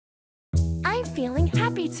feeling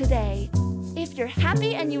happy today. If you're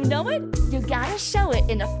happy and you know it, you gotta show it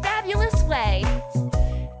in a fabulous way.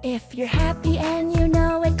 If you're happy and you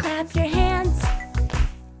know it, clap your hands.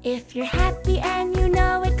 If you're happy and you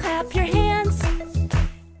know it, clap your hands.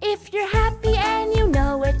 If you're happy and you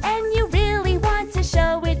know it, and you really want to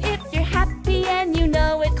show it, if you're happy and you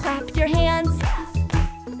know it, clap your hands.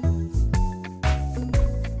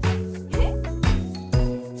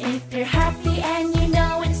 If you're happy and you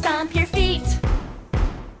know it, stomp your feet.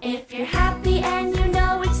 If you're happy and you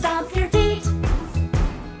know it, stomp your feet.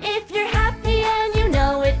 If you're happy and you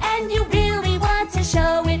know it, and you really want to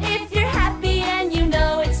show it, if you're happy and you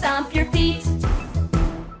know it, stomp your feet.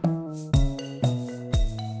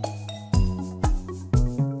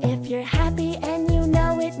 If you're happy and you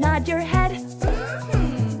know it, nod your head.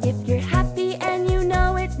 If you're happy and you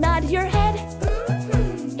know it, nod your head.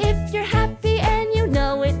 If you're happy and you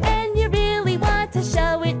know it, and you really want to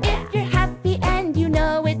show it, if you're happy and you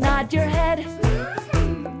know it, nod your head.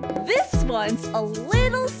 This one's a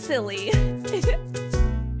little silly.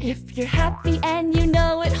 If you're happy and you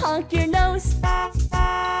know it, honk your nose.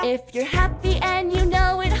 If you're happy and you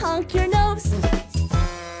know it, honk your nose.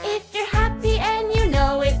 If you're happy and you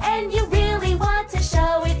know it, and you really want to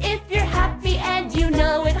show it, if you're happy and you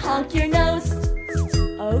know it, honk your nose.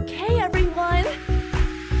 Okay, everyone,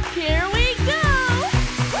 here we go.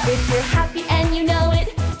 If you're happy and you know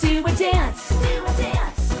it, do a dance. Do a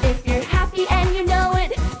dance. If you're happy and you know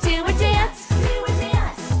it, do a dance. Do a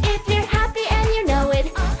dance. If you're happy and you know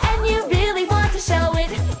it, and you really want to show it,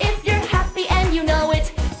 if you're happy and you know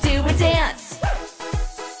it, do a dance.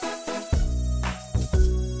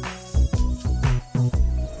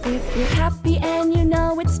 If you're happy and you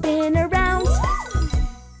know it, spin around.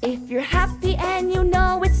 If you're happy and you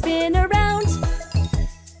know it, spin around.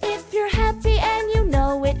 If you're happy and you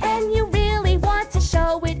know it, and you really want to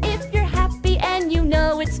show it, if you're happy and you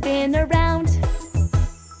know it, spin around.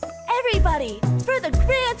 Everybody, for the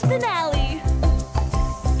grand finale.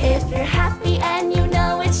 If you're happy and you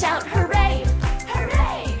know it, shout hooray!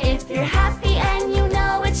 Hooray! If you're happy and you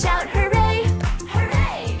know it, shout hooray!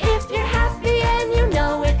 Hooray! If you're happy and you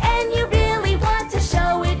know it, and you really want to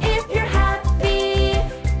show it, if you're happy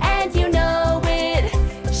and you know it,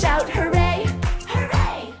 shout hooray!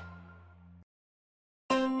 Hooray!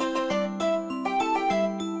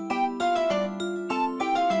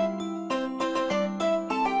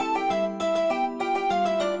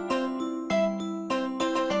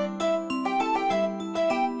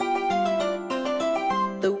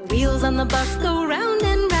 The wheels on the bus go round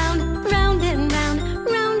and round, round and round,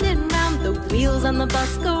 round and round. The wheels on the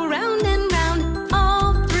bus go round and round,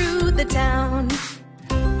 all through the town.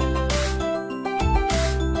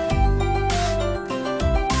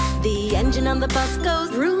 The engine on the bus goes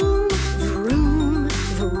vroom, vroom,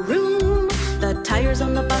 vroom. The tires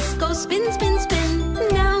on the bus go spin, spin, spin.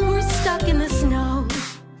 Now we're stuck in the snow.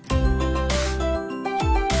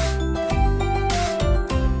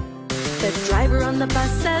 The driver on the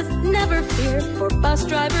bus says, never fear, for bus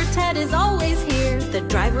driver Ted is always here. The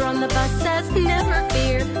driver on the bus says, never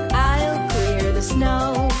fear, I'll clear the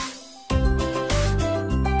snow.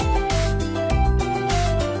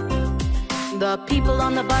 The people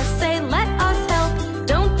on the bus say, let us help,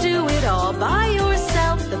 don't do it all by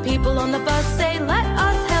yourself. The people on the bus say, let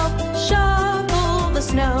us help, shovel the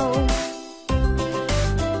snow.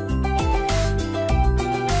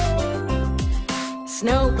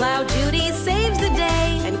 Snowplow Judy saves the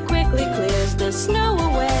day and quickly clears the snow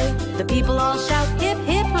away. The people all shout hip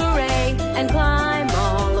hip hooray and climb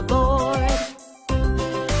all aboard.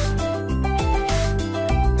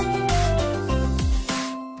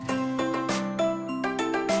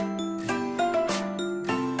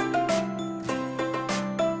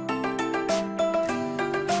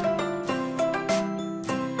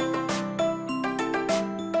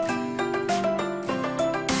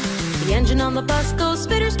 The engine on the bus goes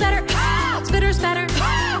spitter spatter, spitter spatter,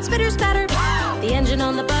 spitter spatter. The engine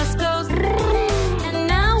on the bus goes, and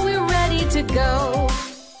now we're ready to go.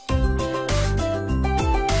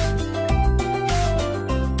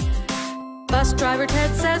 Bus driver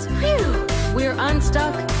Ted says, phew, we're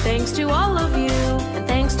unstuck thanks to all of you, and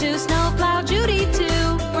thanks to Snowplow Judy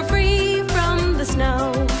too. We're free from the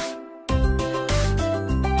snow.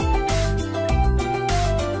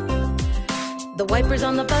 The wipers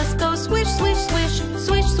on the bus go swish, swish, swish,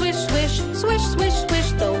 swish, swish, swish, swish, swish,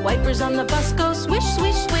 swish. The wipers on the bus go swish,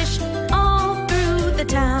 swish, swish, all through the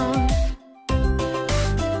town.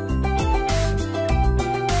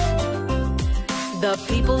 The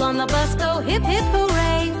people on the bus go hip, hip,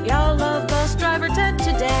 hooray. Y'all love bus driver Ted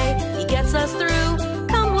today. He gets us through,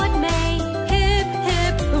 come what may. Hip,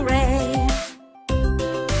 hip, hooray.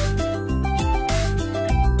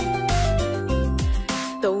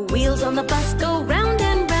 on the bus go round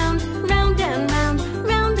and round, round and round,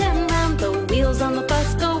 round and round. The wheels on the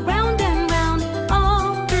bus go round and round,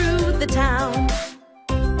 all through the town.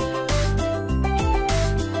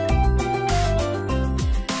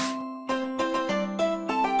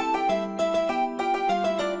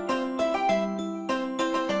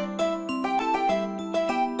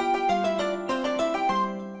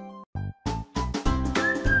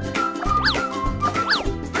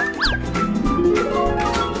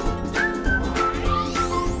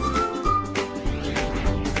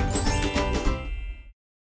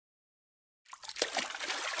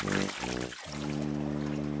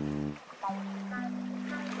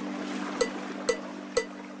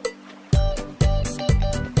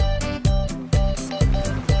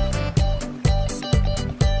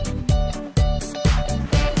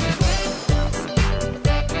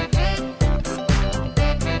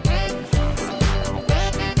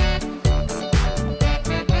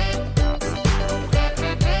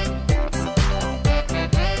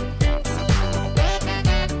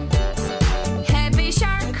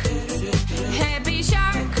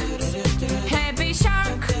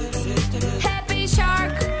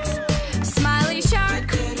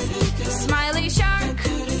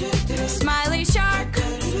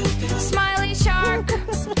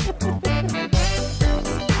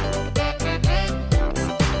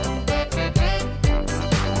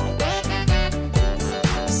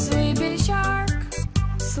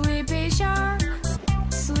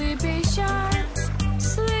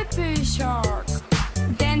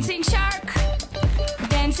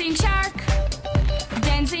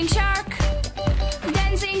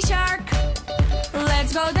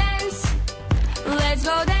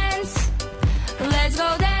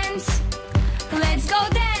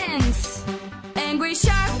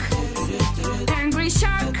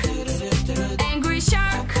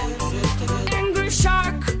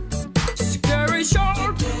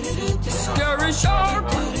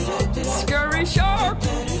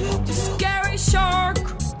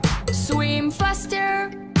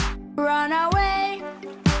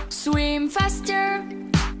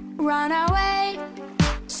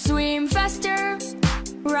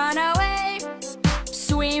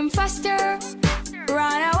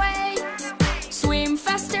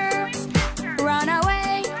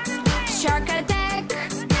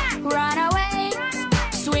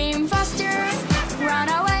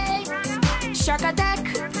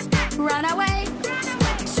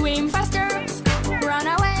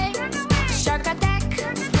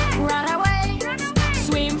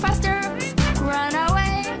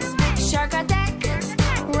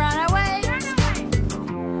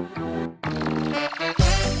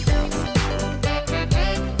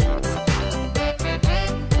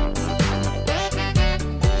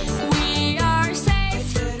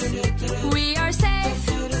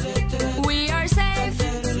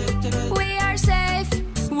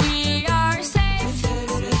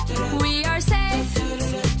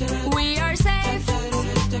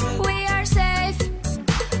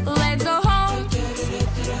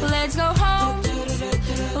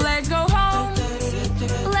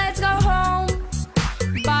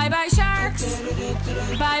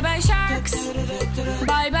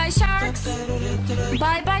 Bye-bye, sharks!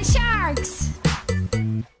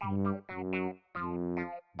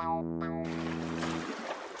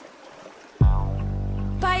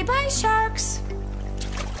 Bye-bye, sharks!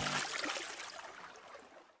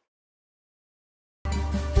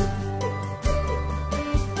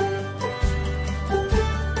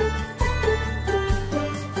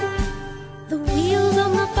 The wheels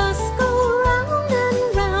on the bus go round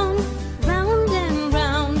and round, round and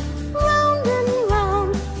round, round and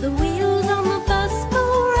round. The wheels on the bus go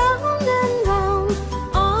round and round,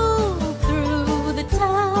 all through the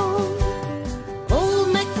town. Old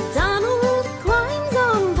MacDonald climbs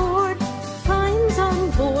on board, climbs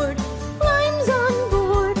on board, climbs on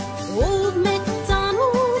board. Old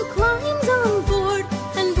MacDonald climbs on board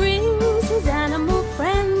and brings his animal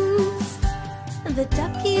friends. The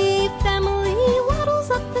ducky family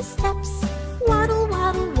waddles up the steps. Waddle,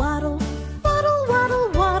 waddle, waddle, waddle, waddle,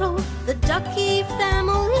 waddle. The ducky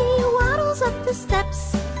family waddles up the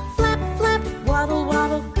steps. Flap, flap, waddle,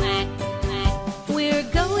 waddle, quack, quack. We're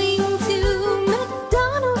going to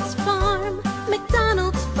MacDonald's farm,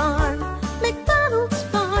 MacDonald's farm, MacDonald's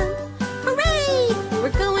farm. Hooray!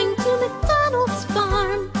 We're going to MacDonald's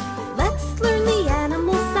farm. Let's learn the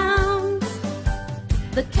animal sounds.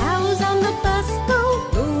 The cows on the bus go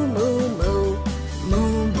moo, moo, moo,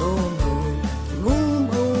 moo, moo, moo, moo,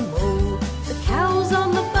 moo, moo. The cows on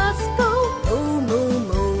the bus go moo, moo,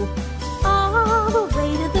 moo, all the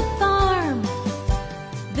way to the farm.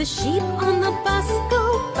 The sheep on the bus go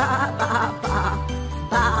ba, ba,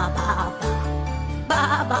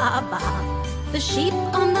 sheep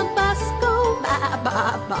on the bus go ba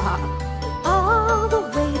ba ba, all the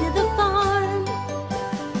way to the farm.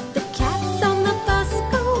 The cats on the bus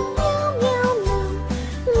go meow meow meow,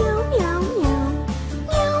 meow meow meow,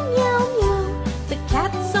 meow meow meow. The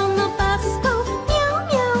cats on the bus go meow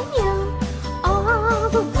meow meow, all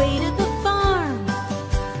the way to the farm.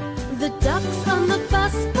 The ducks on the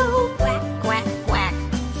bus go quack quack quack,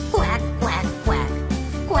 quack quack quack,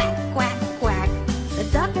 quack quack quack. The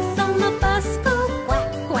ducks on the bus go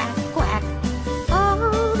quack quack quack, all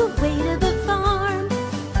the way to the farm.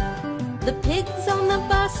 The pigs on the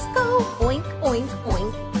bus go oink oink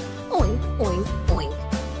oink, oink oink oink,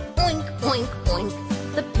 oink oink oink.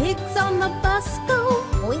 The pigs on the bus go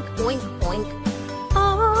oink oink oink,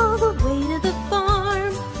 all the way to the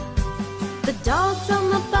farm. The dogs on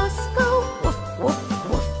the bus go woof woof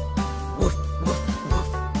woof, woof woof woof,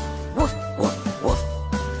 woof woof woof.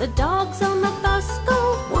 The dogs on the bus go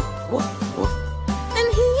woof woof woof. And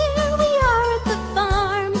here we are at the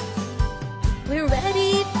farm. We're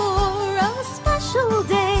ready for a special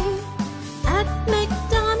day at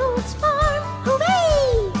MacDonald's farm.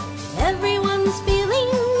 Hooray! Everyone's feeling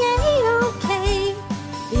a-okay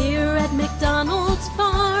here at MacDonald's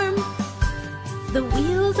farm. The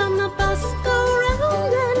wheels on the bus go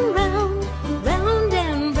round and round, round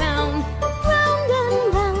and round, round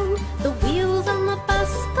and round. The wheels on the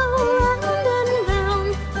bus go round and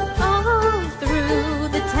round, all through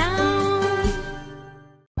the town.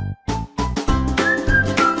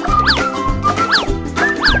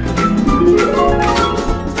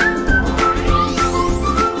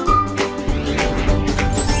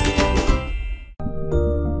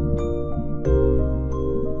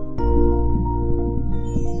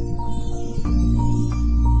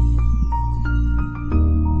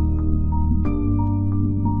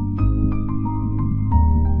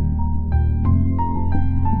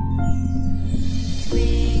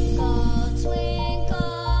 Twinkle,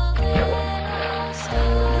 twinkle, little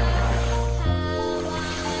star, how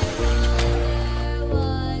I wonder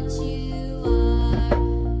what you are.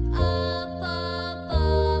 Up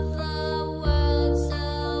above the world so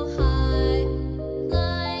high,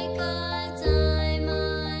 like a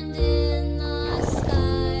diamond in the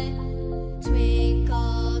sky.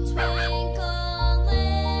 Twinkle, twinkle,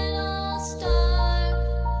 little star,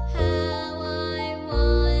 how I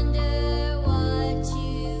wonder what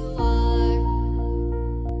you are.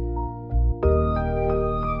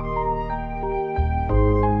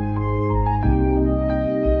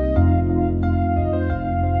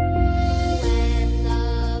 When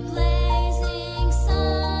the blazing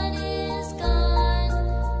sun is gone,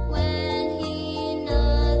 when he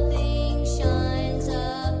nothing shines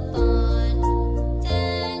upon,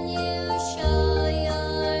 then you show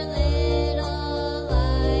your little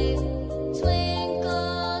light.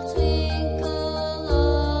 Twinkle, twinkle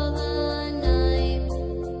all the night.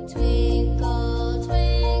 Twinkle,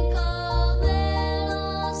 twinkle,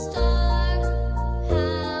 little star,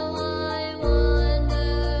 how I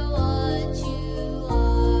wonder what you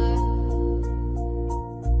are.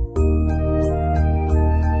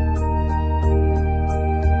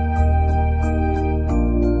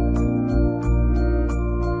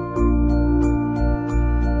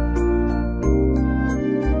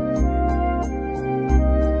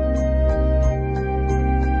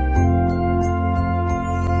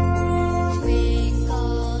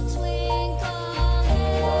 Twinkle, twinkle,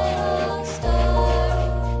 little star,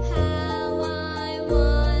 how I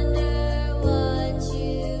wonder what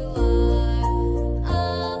you are.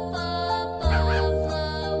 Up above the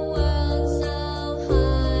world so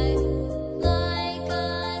high, like a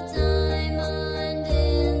diamond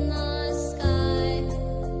in the sky.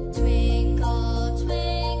 Twinkle,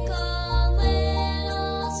 twinkle,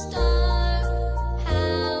 little star,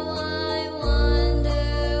 how I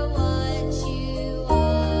wonder what you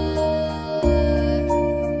are.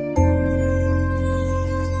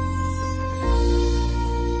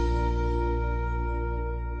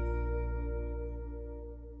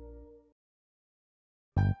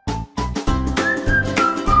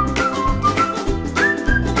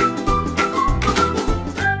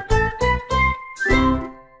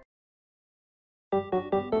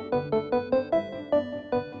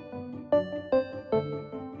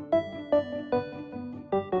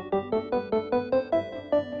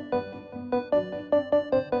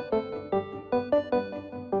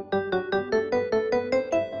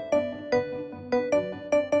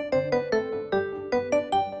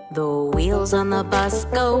 The wheels on the bus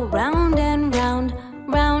go round and round,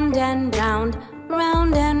 round and round,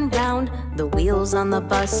 round and round. The wheels on the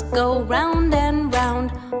bus go round and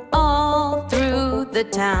round, all through the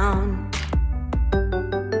town.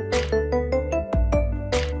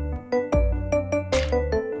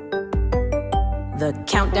 The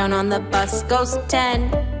countdown on the bus goes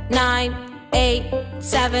 10, 9, 8,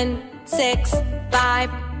 7, 6, 5,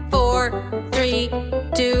 4, 3,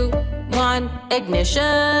 2, 1,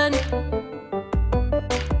 ignition.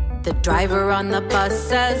 The driver on the bus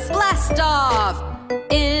says, blast off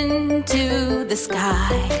into the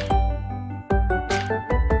sky.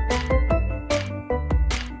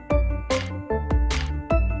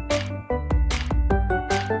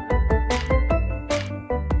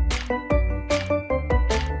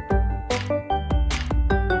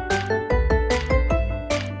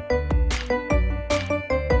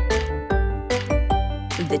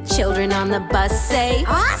 The children on the bus say,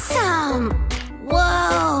 awesome!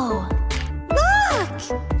 Whoa! Look!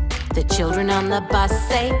 The children on the bus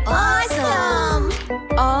say, awesome!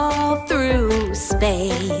 All through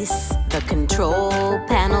space. The control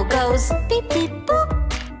panel goes, beep, beep, boop.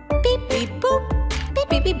 Beep, beep, boop. Beep,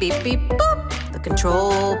 beep, beep, beep, beep, boop. The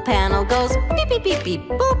control panel goes, beep, beep, beep, beep,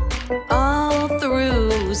 boop. All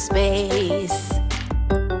through space.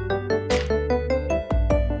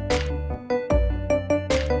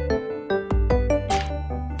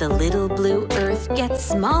 The little blue earth gets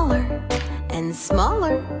smaller and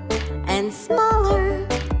smaller and smaller.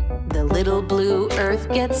 The little blue earth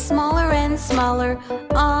gets smaller and smaller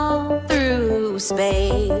all through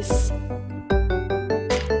space.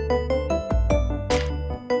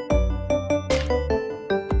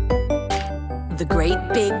 The great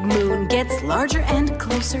big moon gets larger and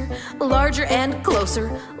closer, larger and closer,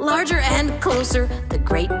 larger and closer. The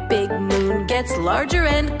great big moon gets larger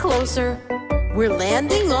and closer. We're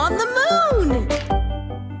landing on the moon!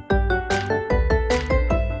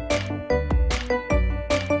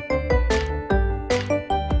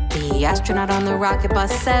 The astronaut on the rocket bus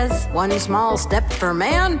says, one small step for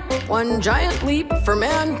man, one giant leap for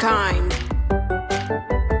mankind.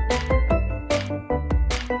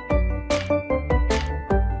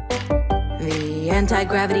 The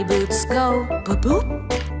anti-gravity boots go ba-boop,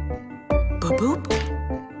 ba-boop,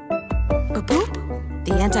 ba-boop.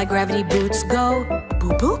 The anti-gravity boots go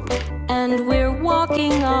boop boop, and we're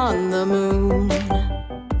walking on the moon.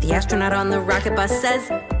 The astronaut on the rocket bus says,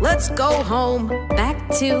 let's go home, back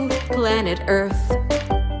to planet Earth.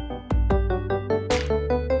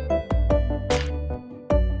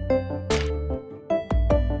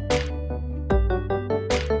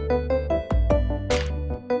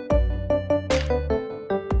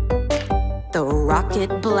 The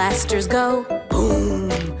rocket blasters go boom,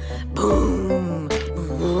 boom.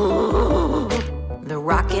 The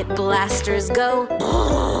rocket blasters go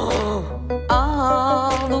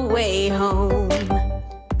all the way home.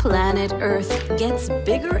 Planet Earth gets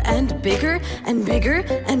bigger and bigger and bigger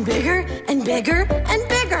and bigger and bigger and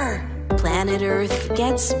bigger. Planet Earth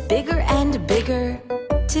gets bigger and bigger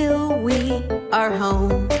till we are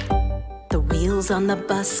home. The wheels on the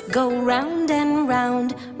bus go round and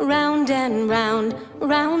round, round and round,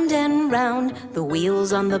 round and round. The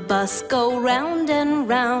wheels on the bus go round and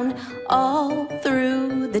round, all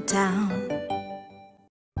through the town.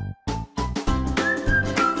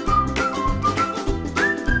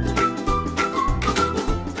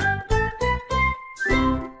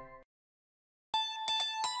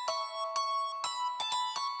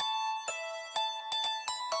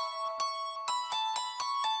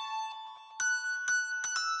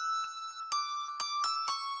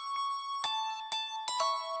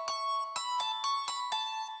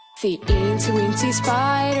 The Incy Wincy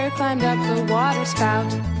spider climbed up the water spout.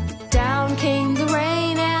 Down came the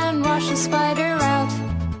rain and washed the spider out.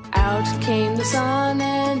 Out came the sun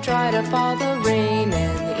and dried up all the rain.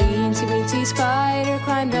 And the Incy Wincy spider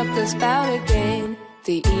climbed up the spout again.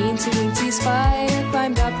 The Incy Wincy spider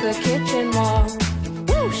climbed up the kitchen wall.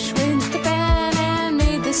 Whoosh went the fan and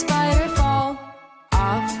made the spider fall.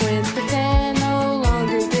 Off went the fan, no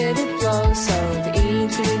longer did it blow. So the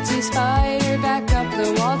Incy Wincy spider back up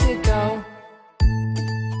the wall did go.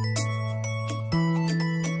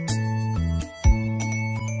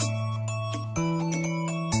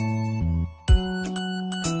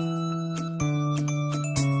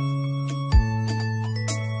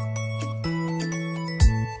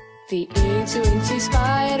 The Incy Wincy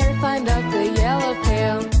spider climbed up the yellow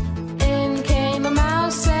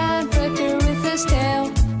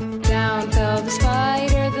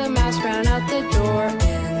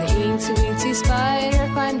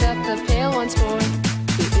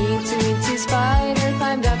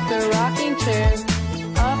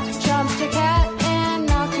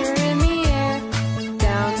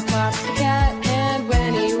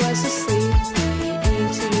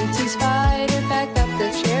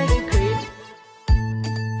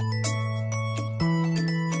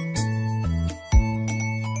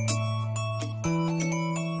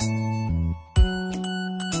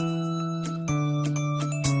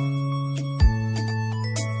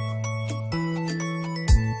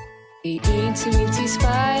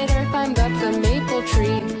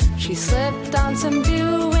She slipped on some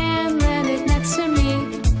dew and landed next to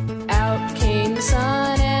me. Out came the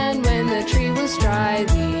sun, and when the tree was dry,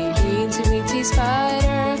 the Incy Wincy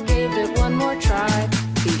spider gave it one more try.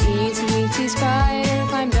 The Incy Wincy spider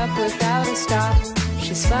climbed up without a stop.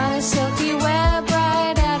 She spun a silky web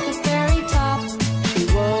right at the very top. She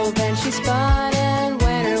wove and she spun, and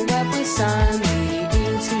when her web was done, the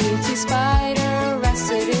Incy Wincy spider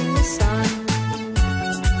rested in the sun.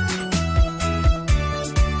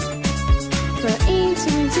 The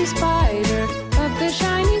Incy Wincy spider of the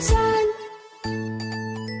shiny sun.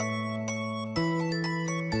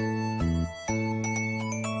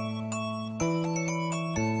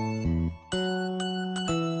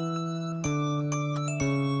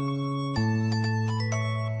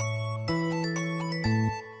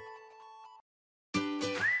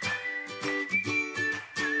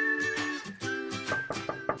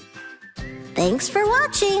 Thanks for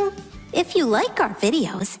watching! If you like our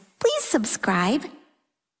videos, please subscribe.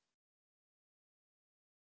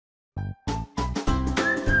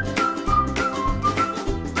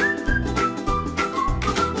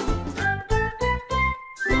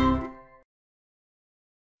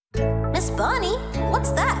 Miss Bonnie,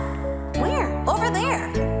 what's that? Where? Over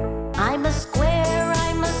there. I'm a square,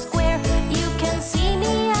 you can see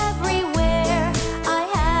me everywhere. I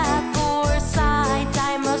have 4 sides,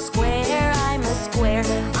 I'm a square, I'm a square.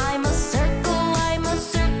 I'm a circle,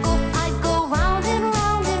 I go round and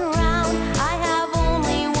round and round. I have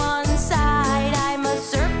only 1 side, I'm a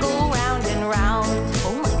circle round and round.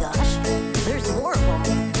 Oh my gosh, there's more of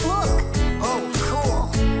them. Look, oh cool.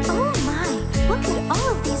 Oh my, look at all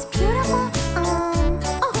of these beautiful,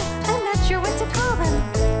 I'm not sure what to call them.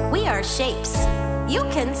 We are shapes. You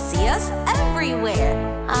can see us everywhere.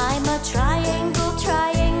 I'm a triangle,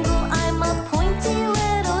 I'm a pointy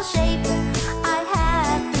little shape. I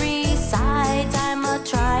have 3 sides, I'm a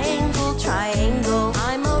triangle.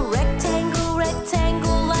 I'm a rectangle,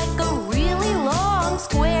 like a really long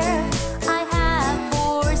square. I have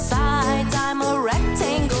 4 sides, I'm a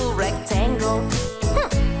rectangle.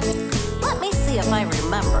 Let me see if I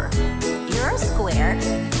remember. You're a square,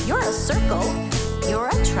 you're a circle, you're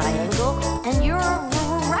a triangle, and you're a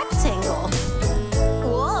rectangle.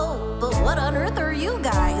 Whoa, but what on earth are you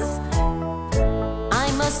guys?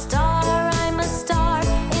 I'm a star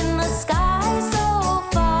in the sky so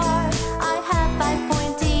far. I have 5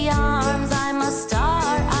 pointy arms. I'm a star.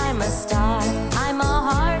 I'm a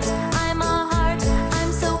heart,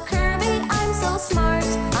 I'm so curvy, I'm so smart.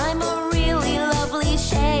 I'm a really lovely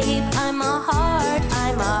shape. I'm a heart.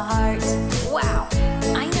 Wow,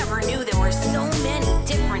 I never knew there were so many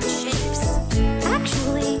different shapes.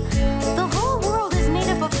 Actually, the whole world is made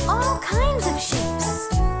up of all kinds of shapes.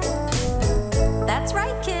 That's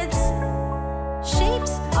right, kids.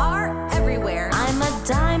 Shapes are everywhere. I'm a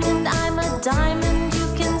diamond, you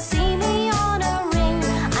can see me on a ring.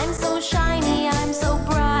 I'm so shiny, I'm so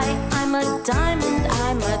bright. I'm a diamond.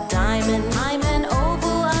 I'm an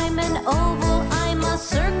oval, I'm a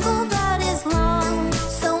circle that is long.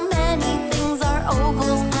 So many things are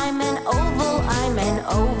ovals. I'm an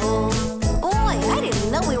oval. Boy, I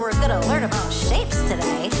didn't know we were gonna learn about shapes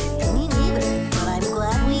today. Me neither, but I'm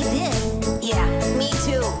glad we did. Yeah, me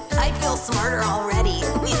too. I feel smarter already.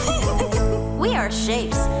 We are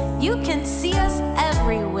shapes. You can see us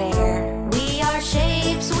everywhere. We are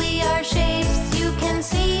shapes. You can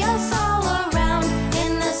see us all around.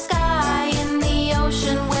 In the sky, in the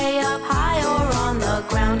ocean, way up high or on the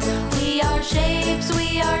ground. We are shapes.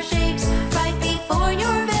 Right before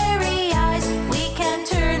your very eyes. We can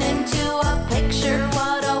turn into a picture.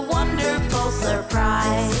 What a wonderful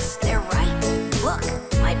surprise. They're right. Look,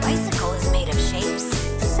 my bicycle is made of shapes.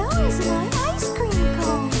 So is my ice cream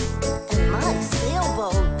cone. And my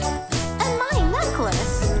sailboat. And my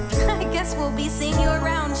necklace. I guess we'll be seeing you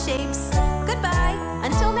around, shapes. Goodbye.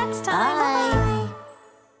 Until next time. Bye.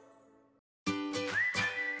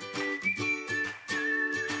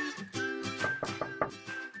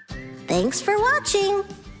 Thanks for watching.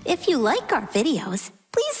 If you like our videos,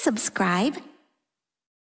 please subscribe.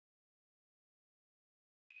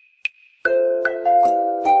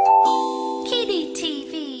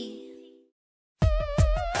 KiddieTV.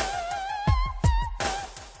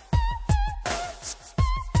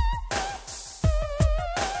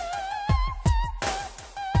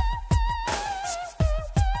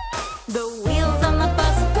 The wheels on the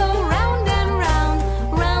bus go round and round,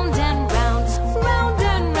 round and round, round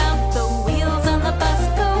and round. The wheels on the bus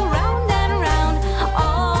go round and round,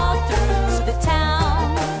 all through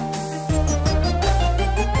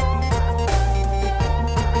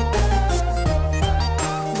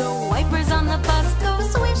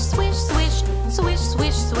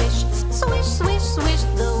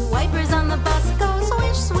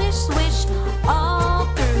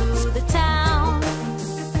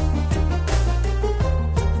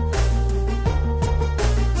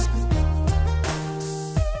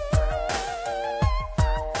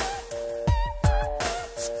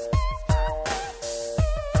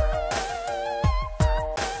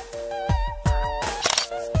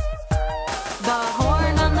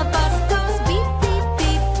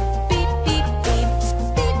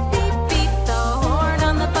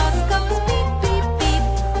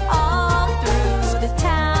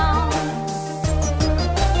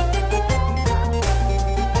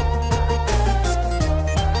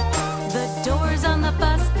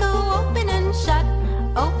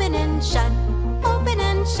and shut, open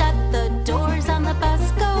and shut. The doors on the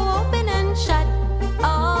bus go open and shut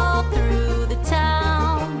all through the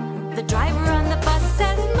town. The driver on the bus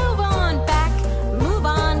says, move on back, move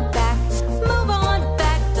on back, move on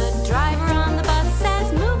back. The driver on the bus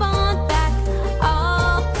says, move on back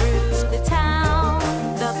all through the town.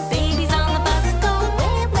 The babies on the bus go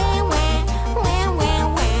where, where, where, where, where,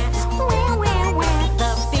 where, where, where, where.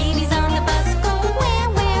 The babies on the bus go where,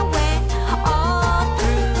 where, where, all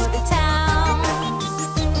through the town.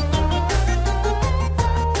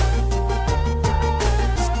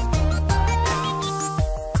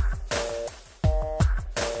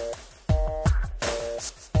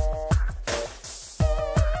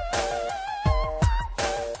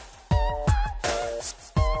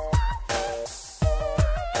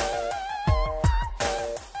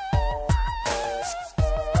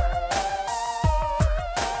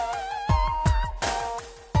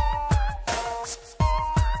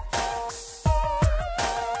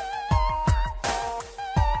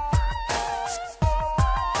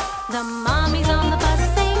 The mommies on the bus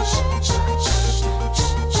say shh, shh, shh, shh,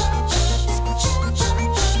 shh, shh, shh,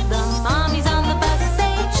 shh. The mommies on the bus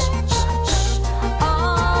say shh, shh, shh,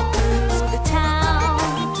 all through the town.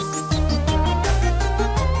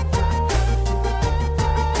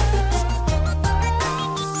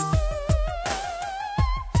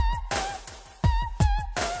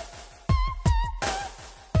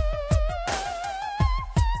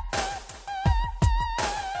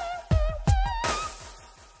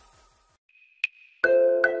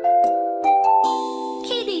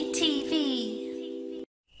 KiddieTV.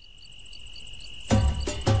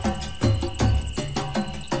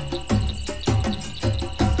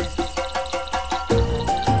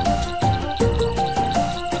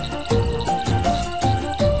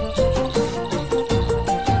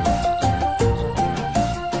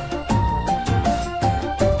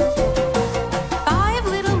 Five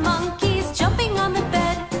little monkeys jumping on the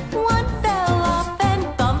bed. One fell off and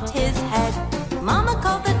bumped his head. Mama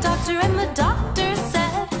called the doctor and the doctor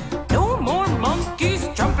said, No more monkeys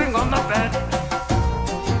jumping on the bed.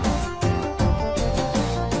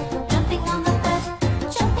 jumping on the bed,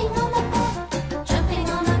 jumping on the bed, jumping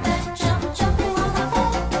on the bed, jumping on the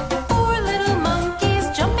bed. Four little monkeys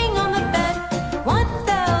jumping on the bed. One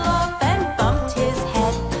fell off and bumped his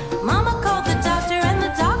head. Mama called the doctor and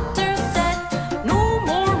the doctor said, No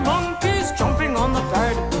more monkeys jumping on the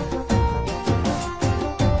bed.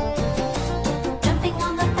 jumping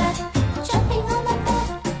on the bed, jumping on the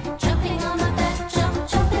bed, jumping on the bed,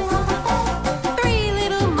 jumping on the bed. Three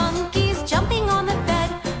little monkeys jumping on the bed.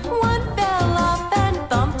 One fell off and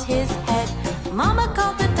bumped his head. Mama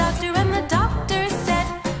called the doctor and the doctor said,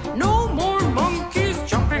 No more monkeys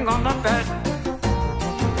jumping on the bed.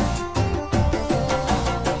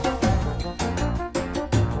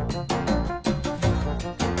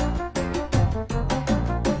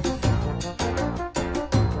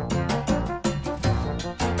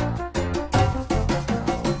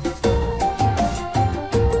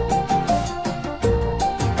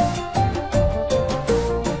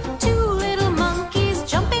 two little monkeys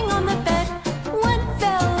jumping on the bed. One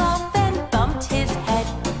fell off and bumped his head.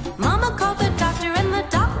 Mama called the doctor and the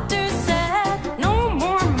doctor said, No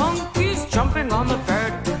more monkeys jumping on the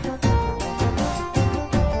bed.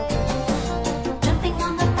 jumping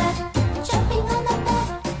on the bed, jumping on the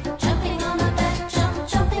bed, jumping on the bed,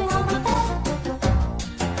 jumping on the bed.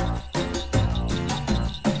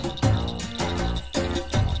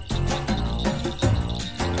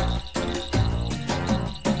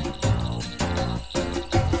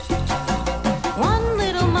 One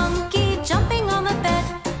little monkey jumping on the bed.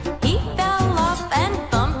 He fell off and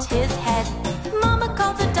bumped his head. Mama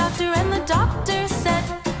called the doctor and the doctor said,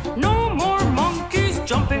 No more monkeys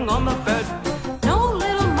jumping on the bed. no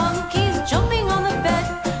little monkeys jumping on the bed.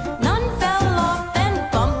 None fell off and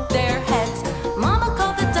bumped their heads. Mama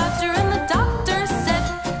called the doctor and the doctor said,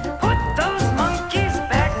 Put those monkeys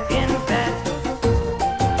back in bed.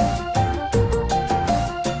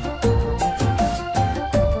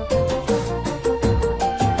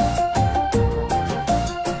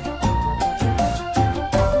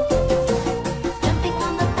 jumping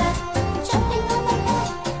on the bed, jumping on the bed,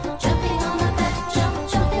 jumping on the bed,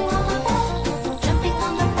 jumping on the bed, jumping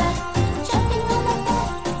on the bed, jumping on the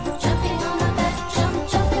bed, jumping on the bed,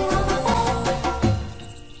 jumping on the bed.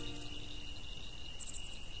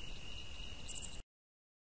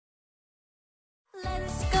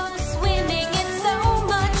 Let's go swimming, it's so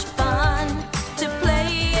much fun to play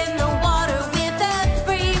in the water with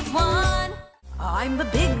everyone. I'm the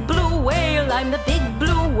big blue whale, I'm the big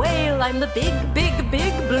blue whale, I'm the big, big,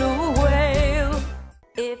 big blue whale.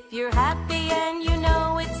 If you're happy and you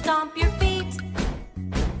know it, stomp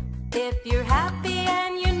If you're happy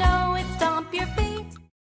and you know it, stomp your feet.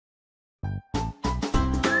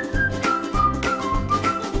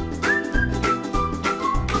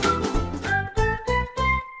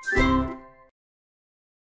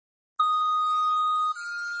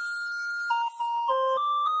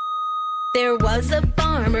 There was a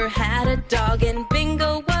farmer, had a dog, and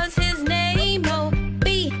Bingo was his name. Oh,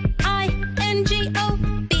 B-I-N-G-O,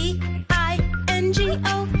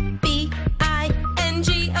 B-I-N-G-O,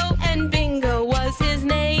 B-I-N-G-O, and Bingo was his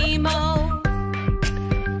name. Oh.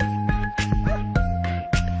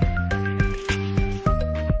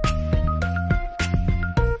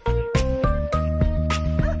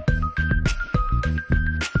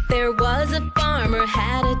 There was a farmer,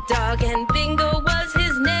 had a dog, and Bingo was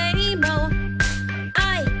his name. Oh,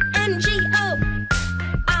 I-N-G-O,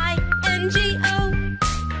 I-N-G-O,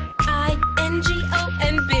 I-N-G-O,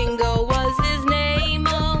 and Bingo was his name.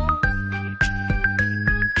 Oh.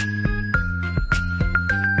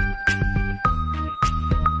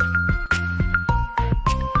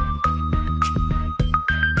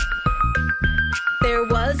 There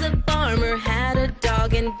was a farmer, had a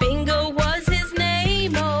dog, and Bingo was his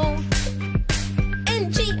name. Oh,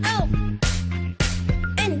 N-G-O,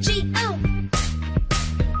 N-G-O,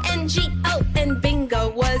 N-G-O, and Bingo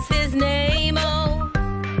was his name. Oh.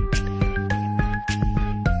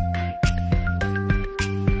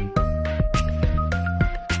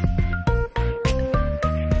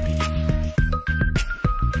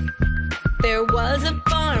 There was a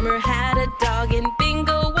farmer, had a dog, and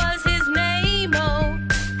Bingo was his name. Oh,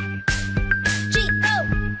 G-O,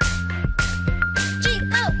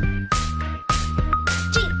 G-O,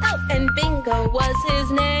 G-O, and Bingo was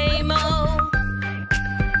his name. Oh.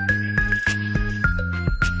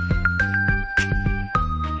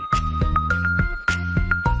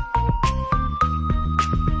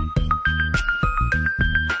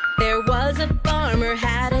 There was a farmer,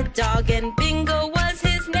 had a dog, and Bingo was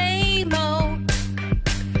his name. Oh,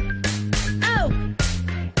 oh,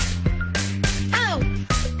 oh,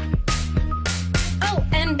 oh,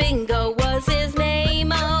 and Bingo was his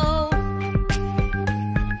name. Oh.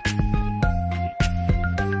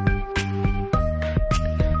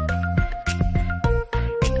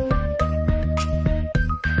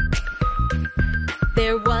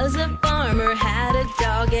 There was a farmer, had a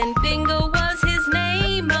dog, and Bingo was his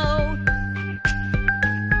name. Oh.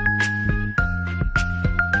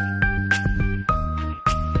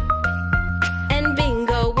 And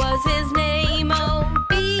Bingo was his name. Oh.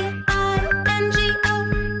 B-I-N-G-O,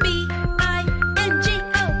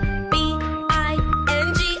 B-I-N-G-O,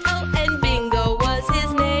 B-I-N-G-O, and Bingo was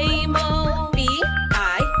his name. Oh.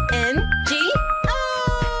 B-I-N-G-O.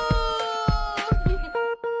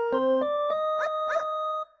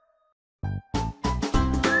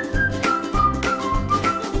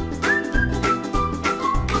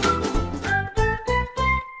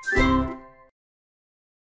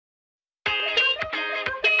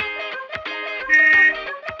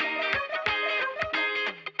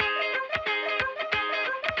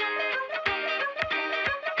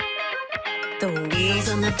 The wheels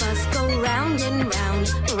on the bus go round and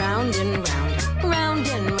round, round and round, round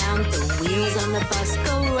and round. The wheels on the bus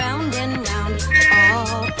go round and round,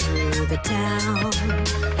 all through the town.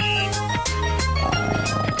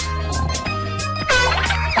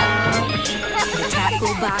 The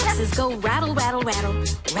tackle boxes go rattle, rattle, rattle,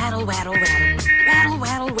 rattle, rattle, rattle, rattle,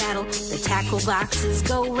 rattle, rattle. The tackle boxes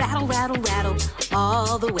go rattle, rattle, rattle,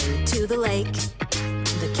 all the way to the lake.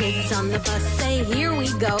 The kids on the bus say, here we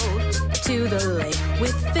go to the lake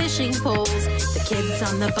with fishing poles. The kids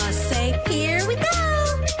on the bus say, here we go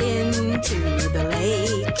into the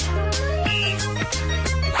lake.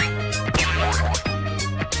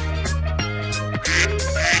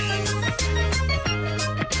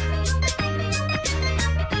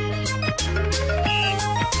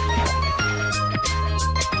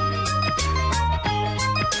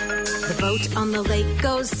 The boat on the lake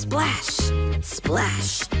goes splash,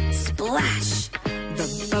 splash, splash.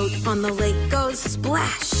 The boat on the lake goes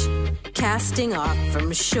splash, casting off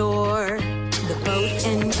from shore. The boat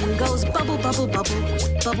engine goes bubble, bubble, bubble,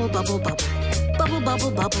 bubble, bubble, bubble, bubble,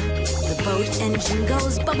 bubble, bubble. The boat engine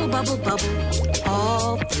goes bubble, bubble, bubble,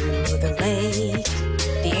 all through the lake.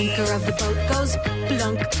 The anchor of the boat goes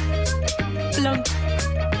blunk, blunk,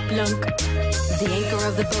 blunk. The anchor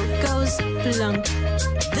of the boat goes blunk.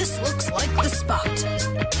 This looks like the spot.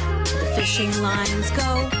 The fishing lines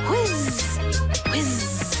go whiz,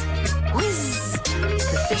 whiz, whiz.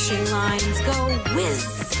 The fishing lines go whiz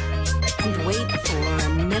and wait for a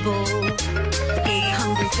nibble. The big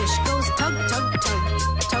hungry fish goes tug, tug, tug,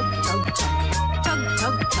 tug, tug, tug, tug,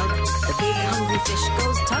 tug, tug. The big hungry fish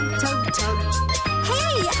goes tug, tug,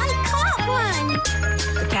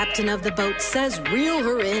 captain of the boat says, reel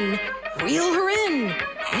her in, reel her in,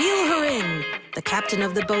 reel her in. The captain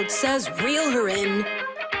of the boat says, reel her in.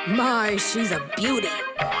 My, she's a beauty.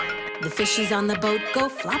 The fishies on the boat go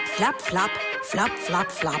flop, flop, flop, flop, flop,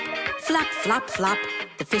 flop, flop, flop, flop.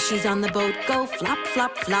 The fishies on the boat go flop,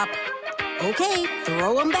 flop, flop. Okay,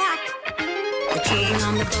 throw them back. The children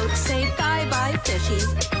on the boat say, bye-bye, fishies,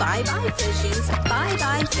 bye-bye, fishies,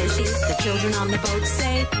 bye-bye, fishies. The children on the boat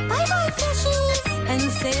say, bye-bye, fishies, and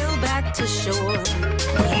sail back to shore.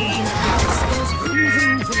 The engine of the bus goes vroom,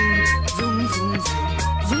 vroom, vroom, vroom, vroom,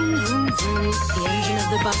 vroom, vroom, vroom. The engine of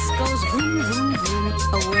the bus goes vroom, vroom, vroom,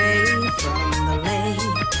 away from the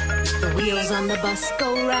lake. The wheels on the bus go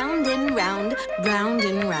round and round, round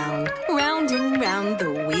and round, round and round.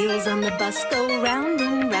 The wheels on the bus go round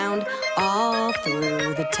and round, all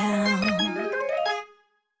through the town.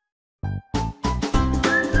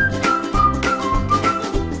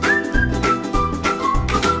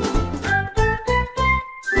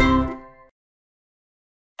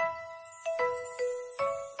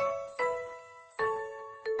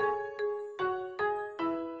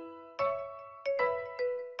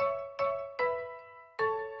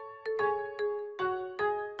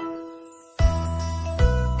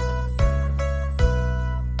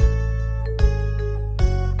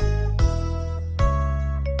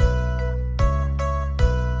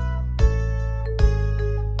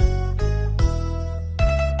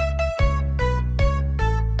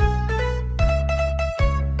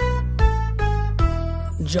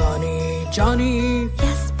 Johny, Johny,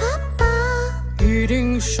 Yes, Papa.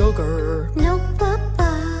 eating sugar, No,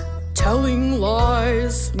 Papa. telling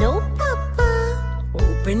lies. No, Papa.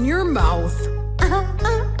 Open your mouth.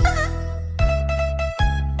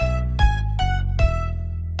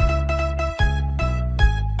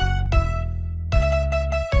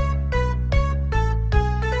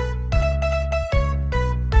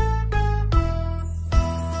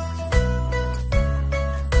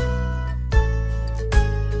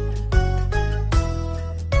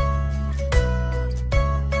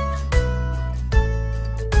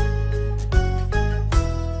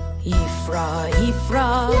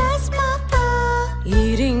 Ephra, Yes, Papa.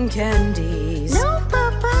 eating candies, No,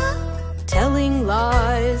 Papa. telling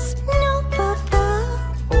lies. No, Papa.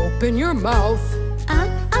 Open your mouth.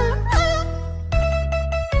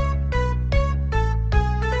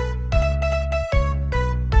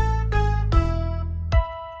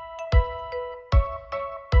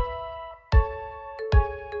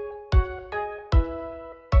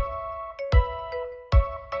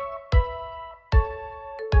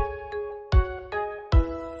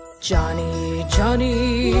 Johny,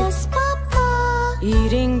 Johny, Yes, Papa.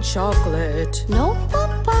 eating chocolate, No,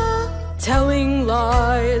 Papa. telling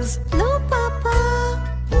lies. No, Papa.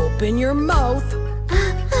 Open your mouth.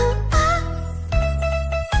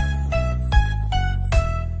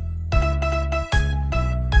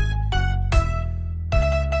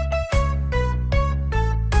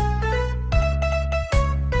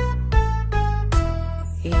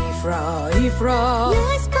 Ephra,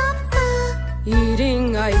 Yes, Papa.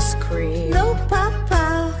 eating ice cream, No,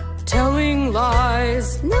 Papa. telling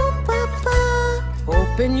lies. No, Papa.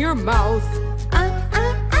 Open your mouth.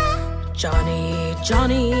 Johny,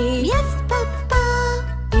 Johny, Yes, Papa.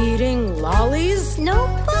 eating lollies, No,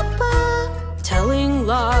 Papa. telling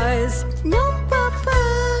lies. No, Papa.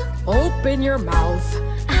 Open your mouth.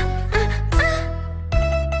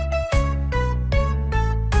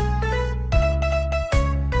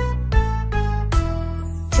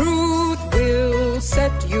 Truth will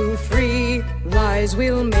set you free, lies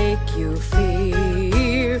will make you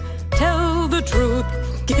fear. Tell the truth,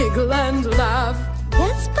 giggle and laugh.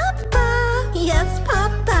 Yes, Papa.